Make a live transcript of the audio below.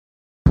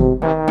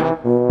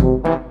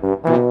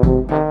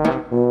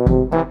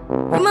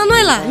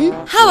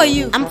How are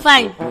you? I'm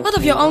fine. What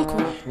of your uncle?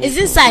 He's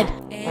inside.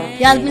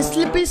 He has been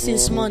sleeping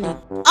since morning.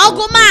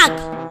 Uncle Mark!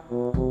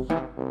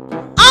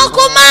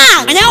 Uncle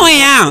Mark!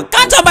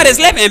 Can't somebody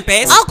sleep in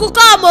peace? Uncle,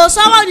 come, oh,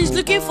 someone is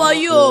looking for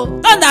you.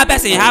 Don't that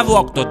person have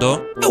work to do?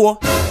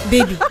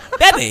 Baby.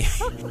 Baby.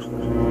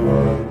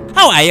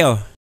 How are you?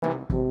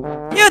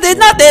 You did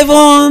not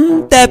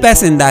even tell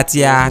person that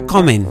you are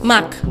coming.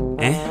 Mark.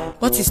 Eh?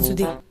 What is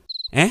today?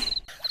 Eh?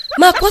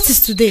 Mark, what is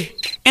today?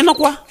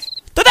 Enokwa.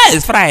 Today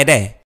is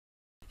Friday.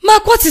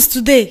 Mark, what is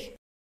today?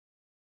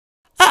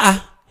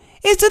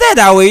 It's today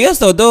that we used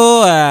to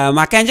do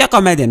Mackenzie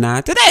comedy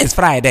now. Today is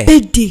Friday.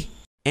 Birthday.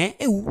 Eh?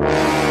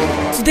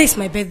 Today is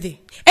my birthday.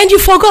 And you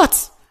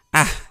forgot.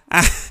 How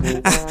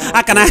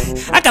can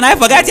I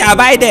forget your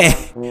birthday?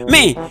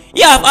 Me,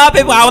 you of all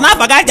people, I will not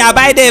forget your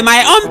birthday,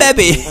 my own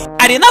baby.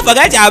 I did not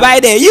forget your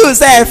birthday. You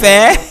self,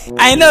 eh?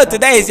 I know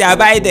today is your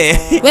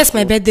birthday. Where's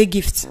my birthday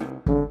gift?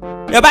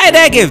 Your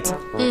birthday gift?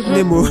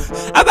 Nemo.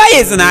 I buy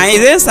it now,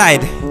 it's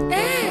inside.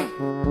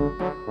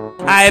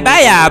 I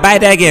buy your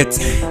birthday gift.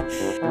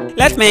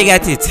 Let me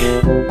get it.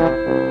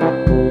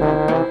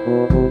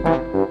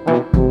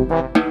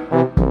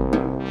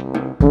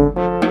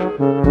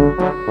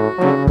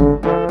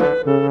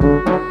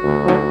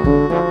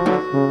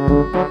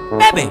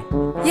 Baby.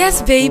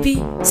 Yes, baby.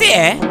 See,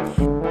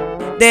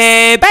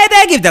 the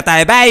birthday gift that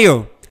I buy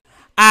you,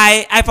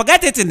 I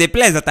forget it in the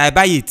place that I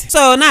buy it.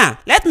 So now,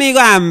 let me go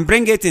and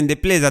bring it in the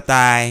place that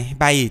I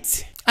buy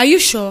it. Are you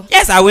sure?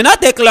 Yes, I will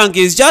not take long.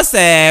 It's just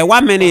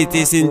 1 minute.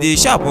 It's in the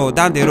shop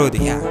down the road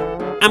here.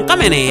 I'm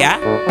coming here.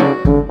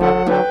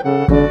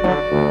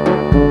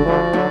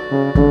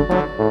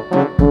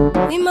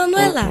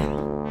 Emanuela,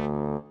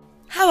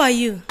 how are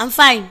you? I'm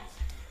fine.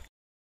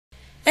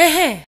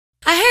 I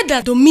heard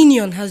that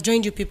Dominion has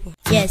joined you people.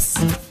 Yes.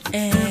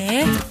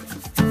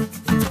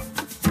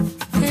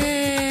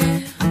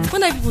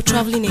 When are people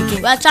traveling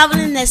again? We are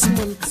traveling next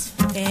month.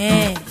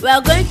 We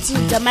are going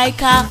to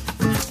Jamaica.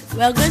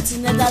 We are going to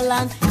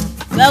Netherlands.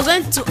 We are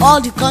going to all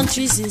the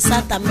countries in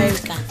South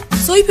America.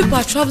 So you people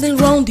are traveling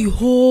around the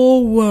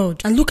whole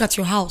world. And look at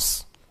your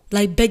house,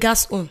 like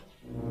beggars own.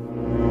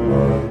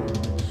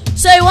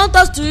 So you want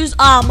us to use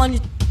our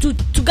money to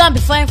go and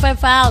be fine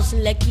house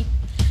in Lekki?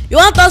 You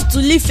want us to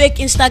live fake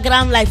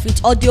Instagram life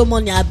with audio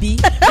money, Abi?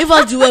 Leave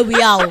us the way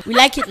we are. We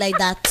like it like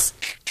that.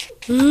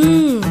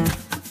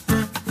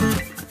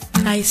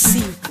 I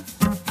see.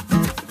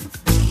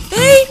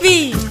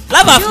 Baby!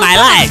 Love of my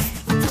life.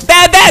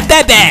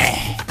 Baby.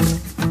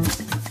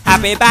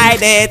 Happy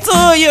birthday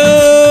to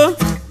you.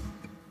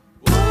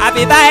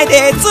 Happy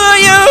birthday to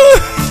you.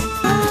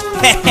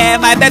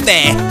 My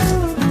baby.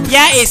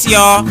 Here is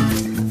your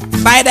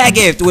birthday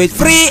gift with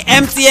free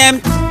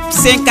MTN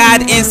SIM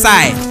card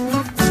inside.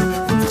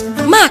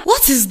 Mark,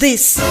 what is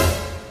this?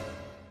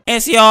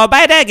 It's your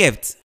birthday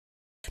gift.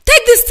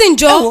 Take this thing,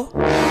 Joe.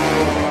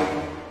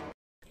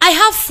 I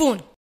have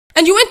phone.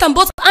 And you went and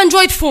bought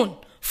Android phone.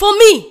 For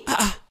me.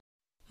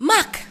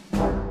 Mark,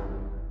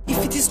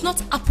 if it is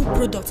not Apple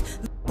product,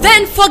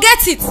 then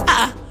forget it.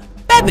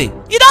 Baby,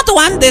 you don't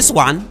want this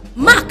one?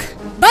 Mark,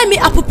 buy me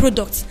Apple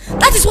product.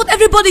 That is what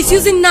everybody is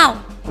using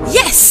now.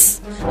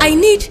 Yes, I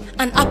need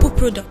an Apple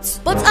product.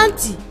 But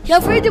auntie, you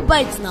have already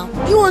bought it now.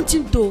 You want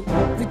him to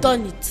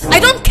return it? I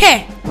don't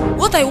care.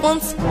 What I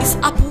want is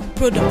Apple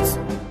product.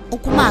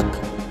 Uncle Mark,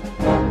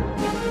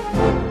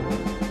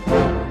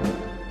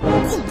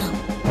 calm down.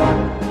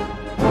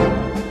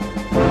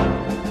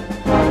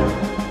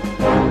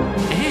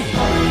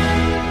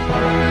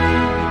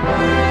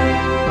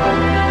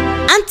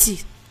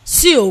 Auntie,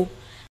 see,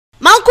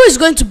 my uncle is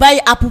going to buy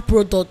Apple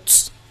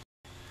products,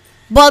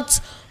 but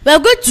we are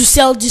going to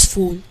sell this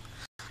phone,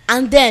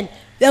 and then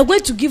we are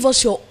going to give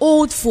us your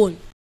old phone.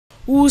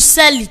 We will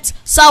sell it,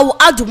 so I will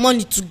add the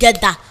money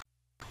together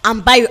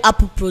and buy your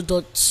Apple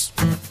products.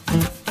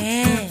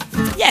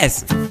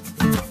 Yes.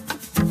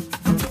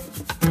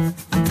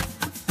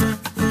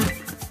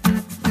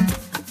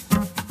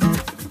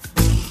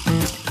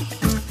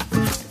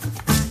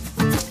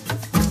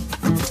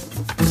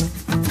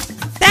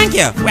 Thank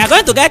you. We are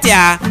going to get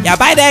your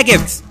birthday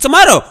gift.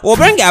 Tomorrow, we'll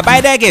bring your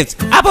birthday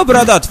gift. Apple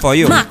product for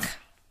you. Mark,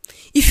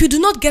 if you do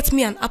not get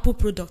me an Apple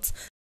product,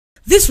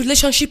 this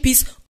relationship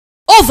is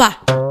over.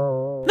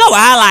 No,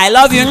 I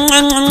love you.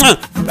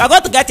 We are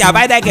going to get your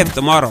birthday gift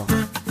tomorrow.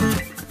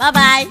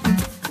 Bye-bye.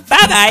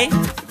 Bye-bye.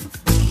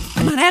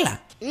 Emanuela,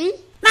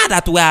 now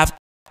that we have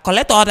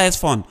collected all this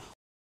phone,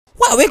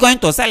 where are we going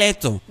to sell it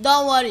to?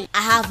 Don't worry,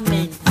 I have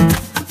men.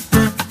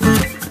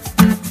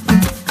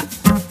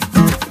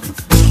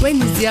 When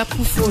is the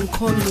Apple phone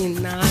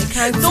coming now? I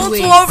can't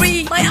wait. Don't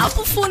worry, my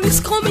Apple phone is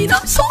coming.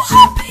 I'm so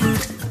happy.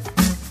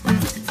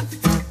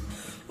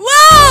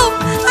 Wow!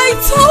 I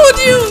told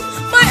you,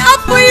 my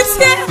Apple is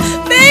here.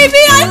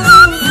 Baby, I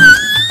love you.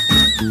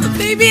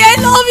 Baby, I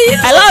love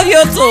you. I love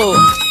you too.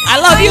 I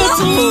love you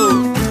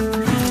too.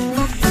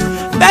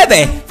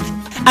 Baby,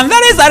 I'm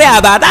very sorry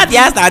about that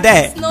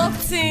yesterday. It's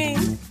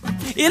nothing.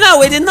 You know,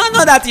 we did not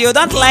know that you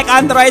don't like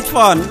Android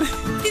phone.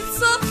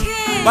 It's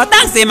okay. But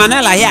thanks,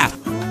 Emanuela here.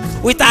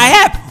 with our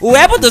help, we were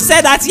able to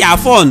sell that your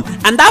phone.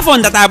 And that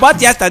phone that I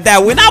bought yesterday,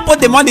 we now put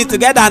the money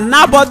together and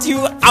now bought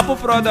you Apple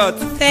product.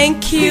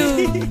 Thank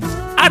you.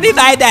 Happy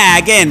birthday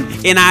again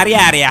in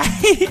area.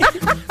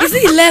 Is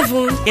it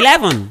 11?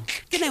 11.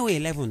 Get away,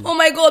 11. Oh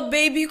my god,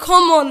 baby,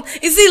 come on.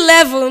 Is it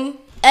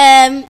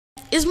 11?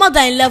 It's more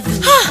than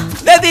 11.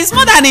 Baby, it's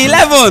more than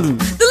 11.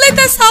 The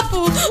latest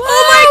Apple.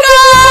 Oh my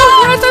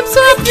god. I'm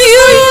so happy.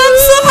 I'm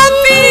so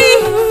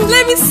happy.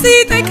 Let me see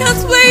it. I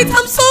can't wait.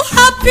 I'm so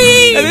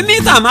happy. Baby, me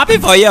too, I'm happy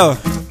for you.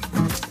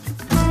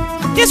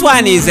 This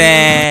one is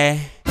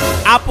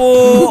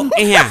Apple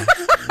here.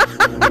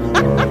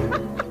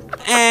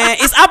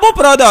 It's Apple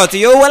product.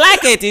 You will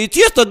like it. It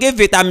used to give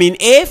vitamin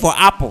A for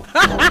apple.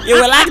 You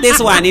will like this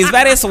one. It's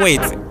very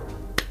sweet.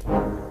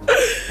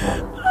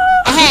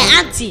 Hey,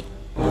 auntie.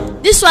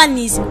 This one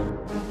is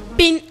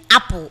pin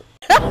apple.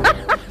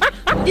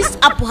 This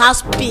apple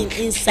has pin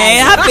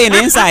inside. Have pin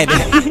inside.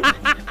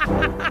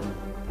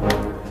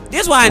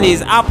 This one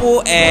is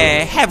Apple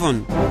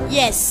Heaven.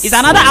 Yes. It's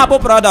another Apple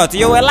product.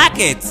 You will like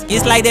it.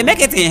 It's like they make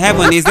it in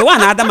heaven. It's the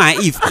one Adam and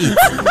Eve eat.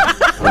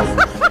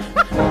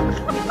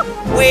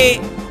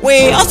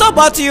 We also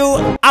bought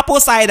you apple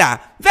cider.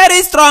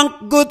 Very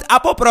strong, good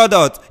Apple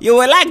product. You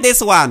will like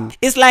this one.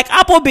 It's like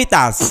apple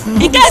bitters.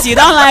 In case you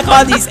don't like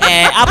all these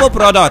Apple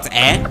products,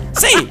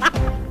 see.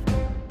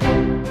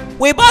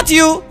 We bought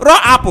you raw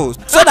apples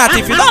so that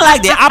if you don't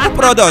like the Apple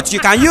products, you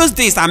can use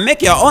this and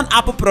make your own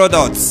Apple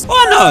products.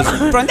 Who knows?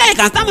 From there you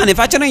can start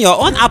manufacturing your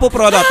own Apple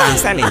product and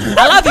selling.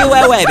 I love you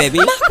well, baby.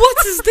 Mark,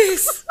 what is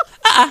this?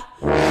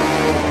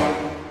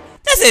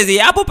 This is the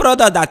Apple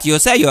product that you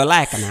say you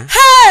like now.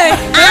 Hey!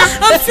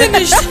 I'm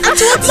finished.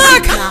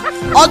 Mark!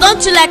 Or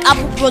don't you like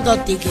Apple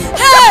product again?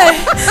 Hey!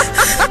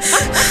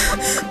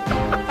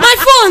 My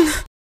phone!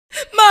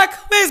 Mark,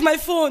 where's my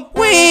phone?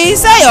 We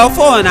sell your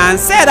phone and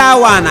sell that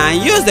one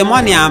and use the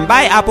money and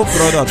buy Apple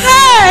product.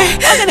 Hey!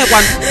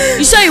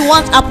 You say you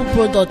want Apple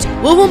product.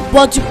 We won't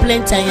bought you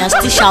plenty and you're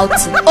still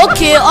shouting.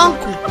 Okay,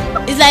 uncle.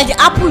 It's like the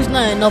apple is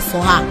not enough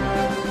for her.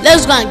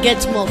 Let's go and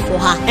get more for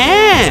her.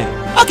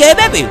 Okay,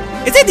 baby.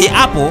 Is it the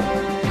apple?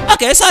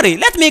 Okay, sorry.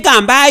 Let me go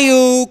and buy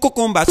you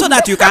cucumber so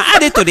that you can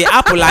add it to the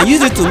apple and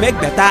use it to make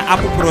better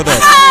Apple product.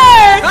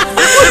 Hey!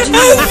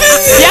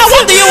 Yeah,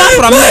 what do you want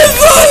from me?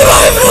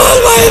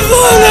 My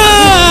phone!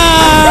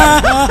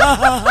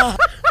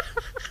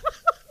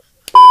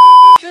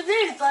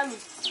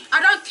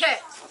 I don't care.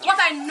 What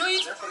I know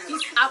is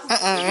Apple.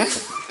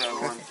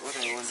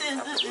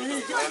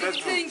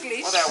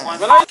 English.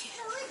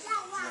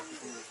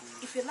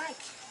 If you like,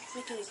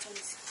 make it return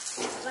it. If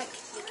you like,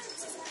 make it.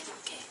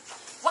 Okay.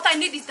 What I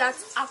need is that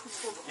Apple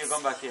phone. You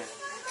come back here.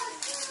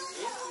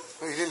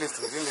 No, you didn't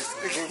listen. You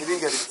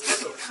didn't get it.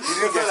 You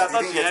didn't get it. I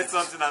thought you had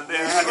something and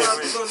then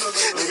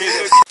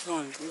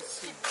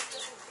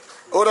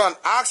Hold on.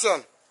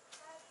 Action.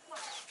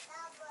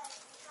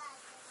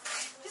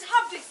 Just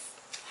have this.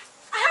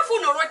 I have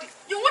phone already.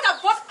 You would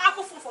have bought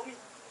Apple phone for me.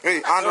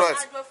 Hey, Android.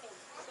 Phone.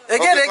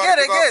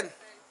 Again.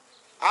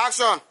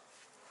 Action.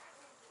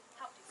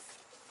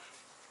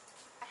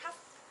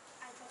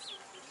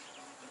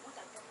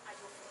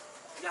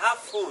 You have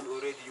phone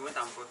already. You went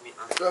and bought me.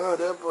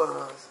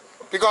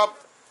 Pick up.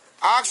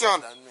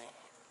 Action.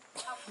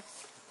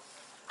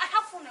 I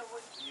have phone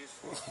already.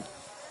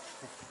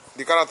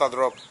 The character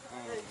drop.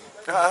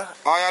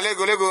 Oh yeah,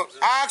 Lego.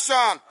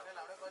 Action.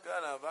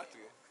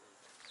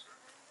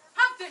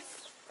 Have this.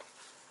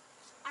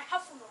 I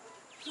have phone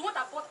already. You want I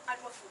bought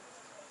Android phone.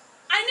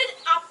 I need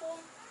Apple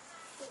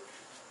phone.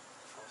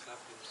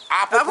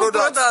 Apple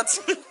product.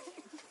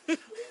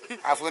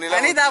 iPhone 11. I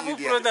need Apple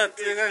product.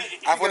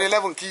 iPhone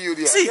 11 key you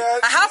there. See, I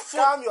have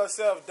phone. Calm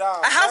yourself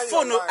down. I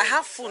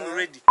have phone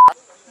already.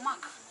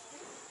 Mark,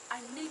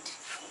 I need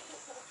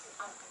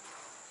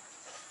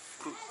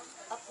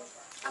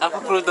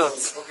Apple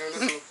product.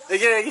 Okay,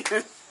 Again.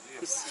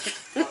 let's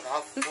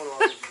go.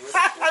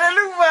 I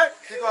look back.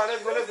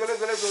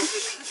 Let's go.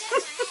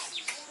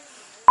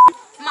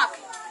 Mark,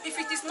 if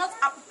it is not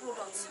Apple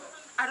products,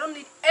 I don't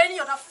need any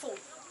other phone.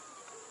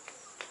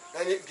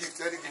 Any gift,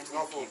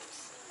 no phone.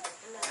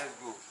 Let's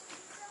go.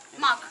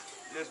 Mark,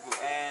 Let's go.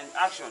 And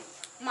action.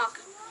 Mark,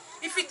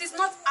 if it is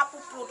not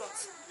Apple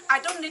products, I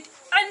don't need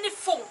any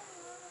phone.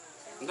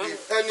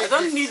 I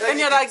don't need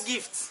any other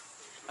gift.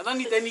 I don't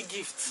need any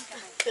gift.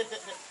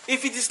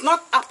 If it is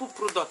not Apple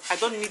product, I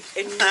don't need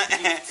any gift.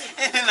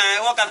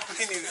 What kind of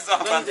thing is this?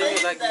 I don't need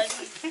any other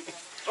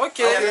gift.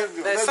 Okay,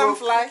 there's some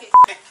fly.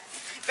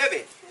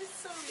 Baby.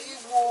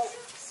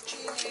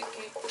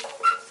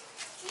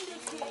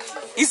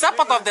 Is that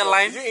part of the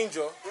line? Did you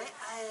injure?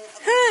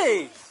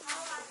 Hey!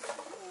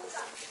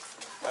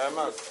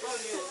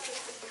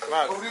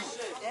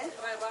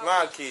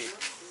 Mark,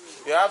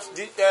 you have,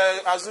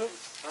 Azu,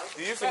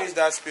 did you finish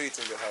that spirit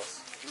in the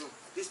house?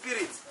 The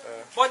spirit.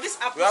 But this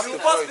apple, We have you to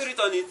pour pour it. spirit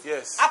on it.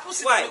 Yes. Apple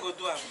seed Why? no go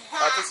do am.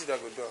 Apple seed that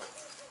go down.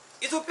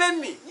 It will pain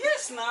me.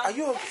 Yes, now. Are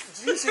you,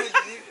 did you say, Leave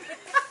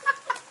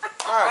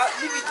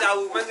it, I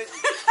will manage.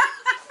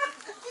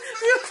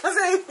 You can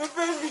say it will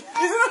pay me.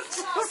 It's not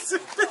supposed to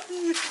pay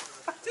you.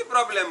 The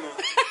problem.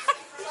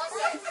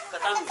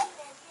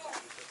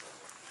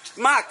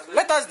 Mark,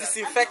 let us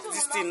disinfect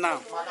this thing now.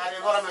 Let's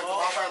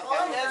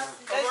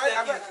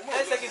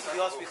take it to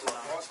the hospital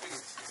now.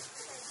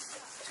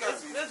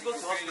 Let's go to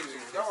hospital.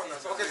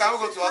 Okay, can we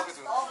go to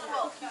hospital?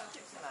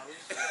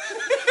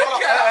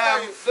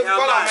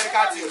 Call our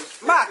medical team.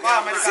 Mark,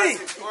 see,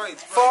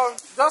 for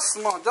just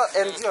small, just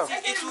endure.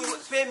 It will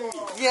pay me.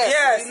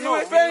 Yes, it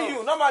will pay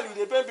you. Normally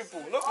they pay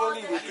people, not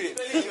only they pay.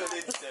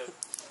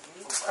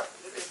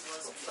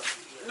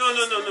 No.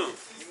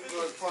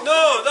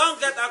 No, don't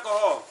get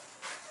alcohol.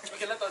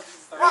 Okay, let us use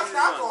this one. What's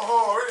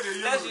alcohol?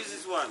 Let's use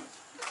this one.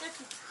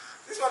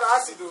 This one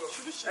acid though.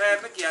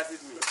 Make it acid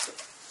me.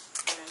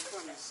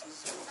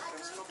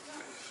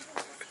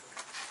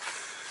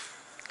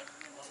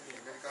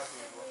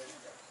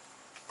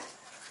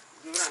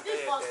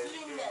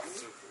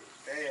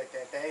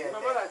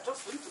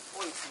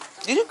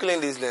 Did you clean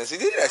this lens?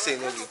 Did I say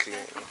no be clean?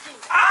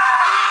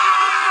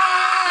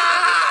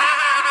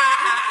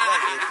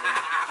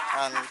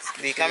 And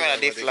the camera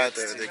they flat.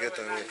 They get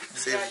away.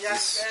 Save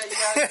this.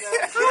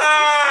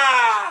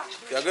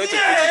 You're going to put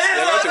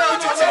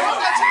it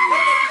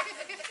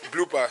in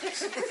blooper.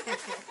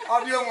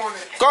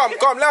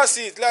 Come, let's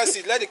see it.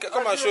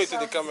 Come and show it to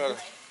the camera.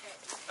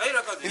 Are you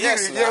recording?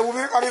 Yes, yeah, we'll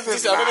make all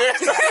this.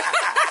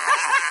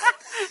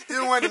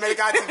 Even when the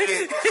medical team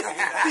came.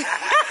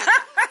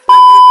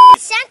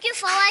 Thank you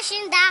for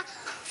watching that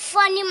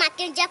funny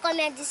Mackenzie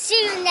comedy.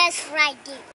 See you next Friday.